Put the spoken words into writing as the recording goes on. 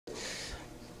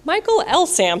Michael L.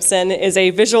 Sampson is a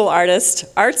visual artist,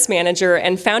 arts manager,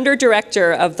 and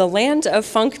founder-director of the Land of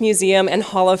Funk Museum and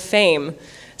Hall of Fame.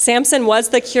 Sampson was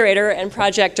the curator and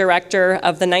project director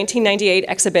of the 1998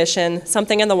 exhibition,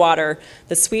 Something in the Water,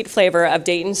 the Sweet Flavor of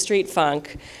Dayton Street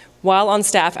Funk, while on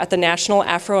staff at the National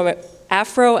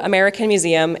Afro-American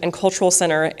Museum and Cultural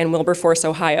Center in Wilberforce,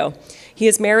 Ohio. He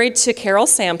is married to Carol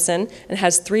Sampson and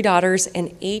has 3 daughters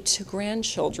and 8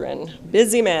 grandchildren.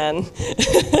 Busy man.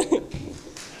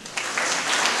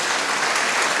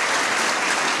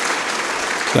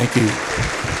 Thank you.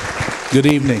 Good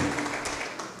evening.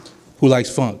 Who likes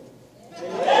funk?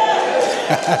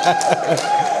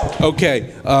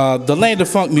 Okay, the Land of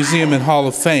Funk Museum and Hall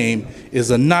of Fame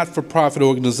is a not-for-profit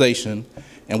organization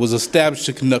and was established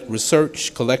to conduct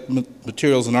research, collect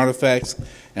materials and artifacts,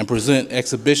 and present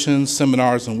exhibitions,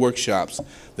 seminars, and workshops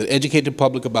that educate the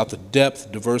public about the depth,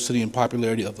 diversity, and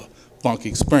popularity of the funk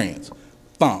experience.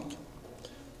 Funk.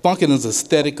 Funk is an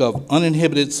aesthetic of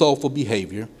uninhibited soulful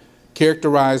behavior,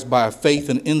 characterized by a faith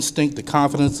and instinct, the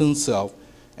confidence in self,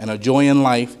 and a joy in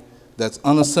life that's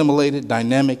unassimilated,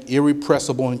 dynamic,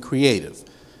 irrepressible, and creative.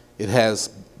 It has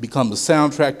become the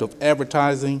soundtrack of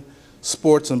advertising,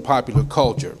 sports, and popular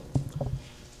culture.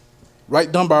 Wright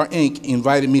Dunbar, Inc.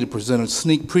 invited me to present a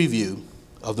sneak preview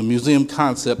of the museum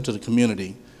concept to the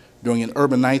community during an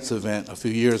Urban Nights event a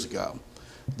few years ago.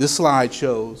 This slide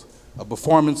shows a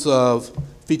performance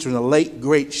featuring the late,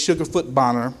 great Sugarfoot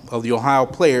Bonner of the Ohio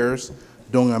Players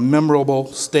doing a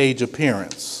memorable stage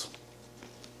appearance.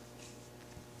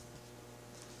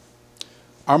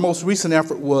 Our most recent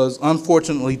effort was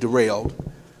unfortunately derailed,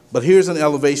 but here's an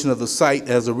elevation of the site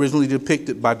as originally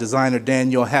depicted by designer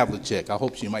Danielle Havlicek. I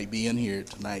hope she might be in here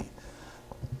tonight.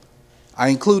 I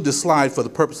include this slide for the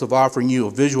purpose of offering you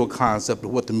a visual concept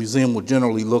of what the museum will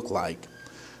generally look like.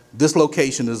 This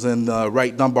location is in the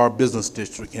Wright Dunbar Business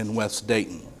District in West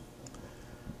Dayton.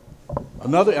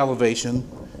 Another elevation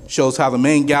shows how the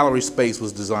main gallery space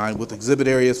was designed with exhibit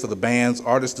areas for the bands,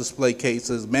 artist display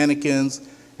cases, mannequins,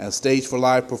 and a stage for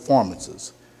live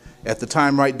performances. At the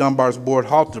time Wright Dunbar's board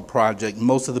halted the project,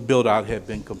 most of the build-out had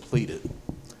been completed.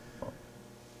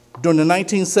 During the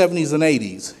 1970s and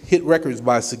 80s, hit records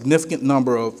by a significant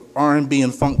number of R&B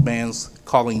and funk bands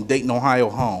calling Dayton, Ohio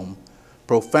home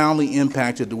profoundly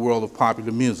impacted the world of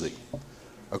popular music.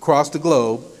 Across the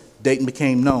globe, Dayton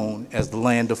became known as the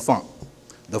Land of Funk.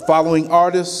 The following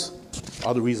artists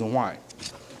are the reason why.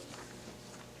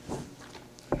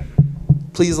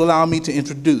 Please allow me to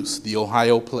introduce the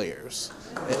Ohio Players.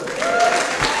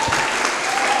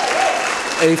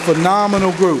 A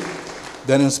phenomenal group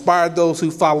that inspired those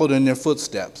who followed in their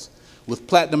footsteps, with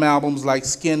platinum albums like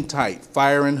Skin Tight,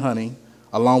 Fire and Honey,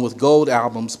 along with gold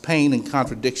albums Pain and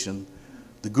Contradiction.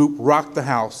 The group rocked the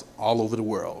house all over the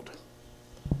world.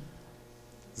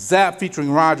 Zap featuring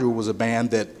Roger was a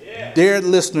band that dared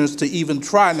listeners to even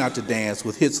try not to dance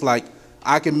with hits like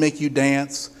I Can Make You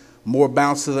Dance, More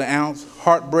Bounce to the Ounce,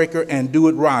 Heartbreaker, and Do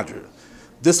It Roger.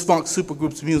 This funk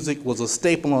supergroup's music was a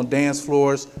staple on dance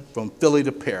floors from Philly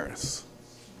to Paris.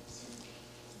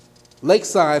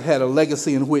 Lakeside had a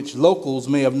legacy in which locals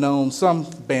may have known some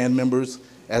band members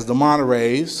as the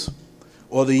Monterey's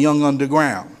or the Young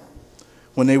Underground.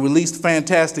 When they released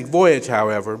Fantastic Voyage,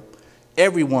 however,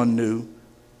 everyone knew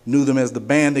them as the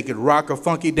band that could rock a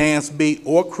funky dance beat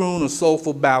or croon a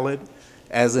soulful ballad,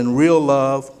 as in Real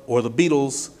Love or the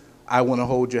Beatles' I Want to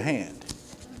Hold Your Hand.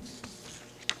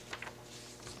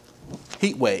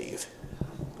 Heatwave.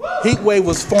 Heatwave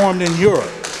was formed in Europe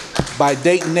by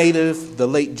Dayton native, the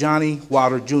late Johnny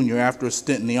Wilder Jr. after a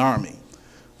stint in the Army.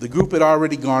 The group had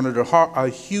already garnered a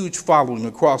huge following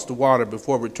across the water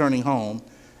before returning home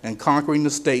and conquering the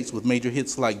States with major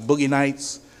hits like Boogie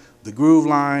Nights, The Groove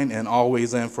Line, and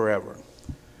Always and Forever.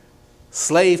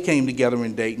 Slave came together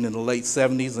in Dayton in the late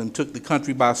 70s and took the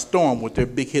country by storm with their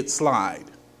big hit Slide.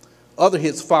 Other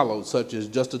hits followed, such as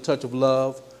Just a Touch of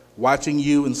Love, Watching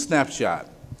You, and Snapshot.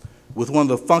 With one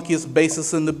of the funkiest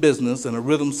bassists in the business and a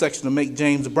rhythm section to make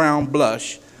James Brown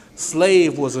blush,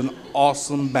 Slave was an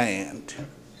awesome band.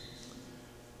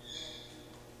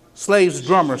 Slave's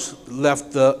drummer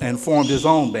left and formed his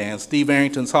own band, Steve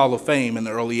Arrington's Hall of Fame, in the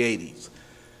early 80s.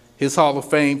 His Hall of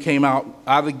Fame came out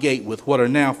of the gate with what are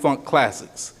now funk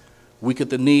classics, Weak at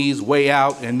the Knees, Way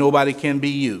Out, and Nobody Can Be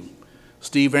You.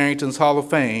 Steve Arrington's Hall of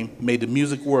Fame made the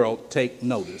music world take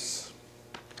notice.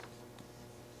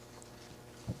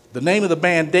 The name of the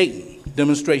band Dayton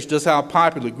demonstrates just how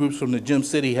popular groups from the Gem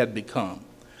City had become.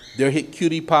 Their hit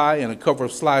Cutie Pie and a cover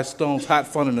of Sly Stone's Hot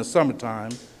Fun in the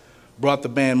Summertime brought the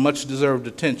band much-deserved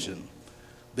attention.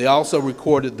 They also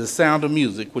recorded The Sound of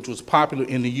Music, which was popular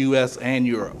in the US and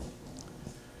Europe.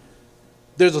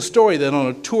 There's a story that on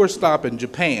a tour stop in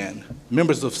Japan,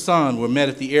 members of Sun were met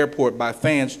at the airport by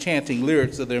fans chanting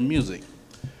lyrics of their music.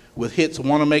 With hits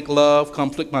Wanna Make Love, Come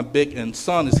Flick My Bick, and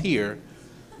Sun Is Here,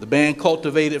 the band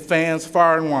cultivated fans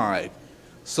far and wide.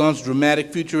 Sun's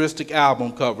dramatic futuristic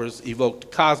album covers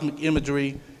evoked cosmic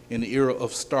imagery in the era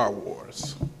of Star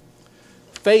Wars.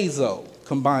 Phazo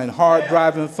combined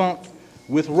hard-driving funk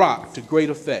with rock to great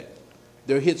effect.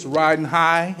 Their hits Riding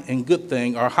High and Good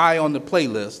Thing are high on the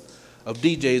playlist of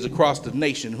DJs across the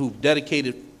nation who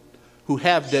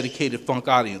have dedicated funk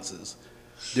audiences.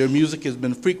 Their music has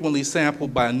been frequently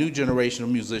sampled by a new generation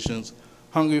of musicians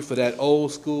hungry for that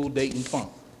old school Dayton funk.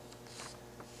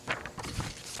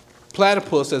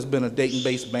 Platypus has been a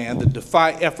Dayton-based band that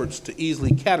defy efforts to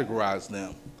easily categorize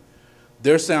them.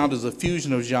 Their sound is a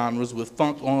fusion of genres with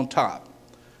funk on top.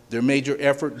 Their major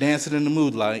effort, Dancing in the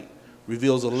Moonlight,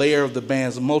 reveals a layer of the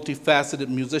band's multifaceted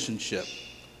musicianship.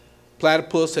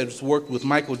 Platypus has worked with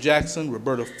Michael Jackson,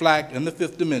 Roberta Flack, and The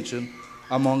Fifth Dimension,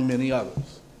 among many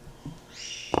others.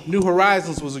 New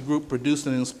Horizons was a group produced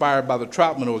and inspired by the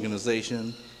Troutman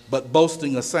Organization, but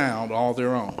boasting a sound all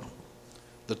their own.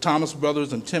 The Thomas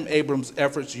Brothers and Tim Abrams'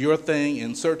 efforts, Your Thing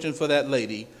and Searching for That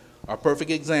Lady, are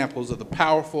perfect examples of the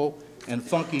powerful and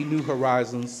funky New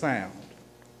Horizons sound.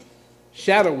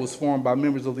 Shadow was formed by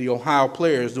members of the Ohio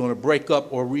Players doing a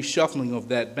breakup or reshuffling of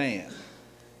that band.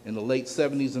 In the late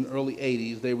 70s and early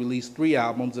 80s, they released 3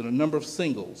 albums and a number of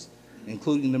singles,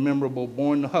 including the memorable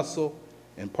Born to Hustle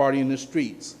and Party in the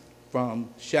Streets from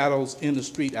Shadow's In the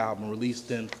Street album released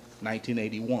in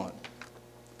 1981.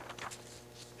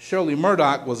 Shirley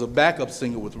Murdoch was a backup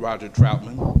singer with Roger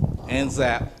Troutman and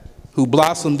Zapp, who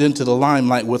blossomed into the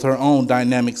limelight with her own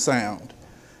dynamic sound.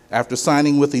 After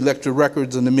signing with Elektra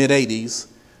Records in the mid-'80s,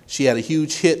 she had a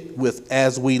huge hit with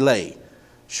As We Lay.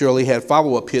 Shirley had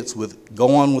follow-up hits with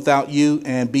Go On Without You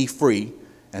and Be Free,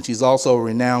 and she's also a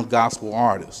renowned gospel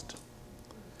artist.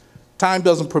 Time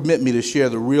doesn't permit me to share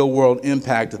the real-world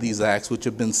impact of these acts, which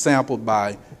have been sampled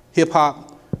by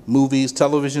hip-hop, movies,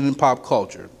 television, and pop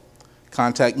culture.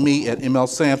 Contact me at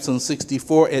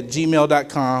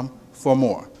mlsampson64@gmail.com for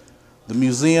more. The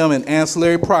museum and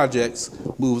ancillary projects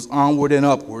moves onward and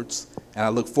upwards, and I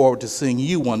look forward to seeing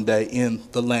you one day in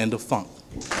the land of funk.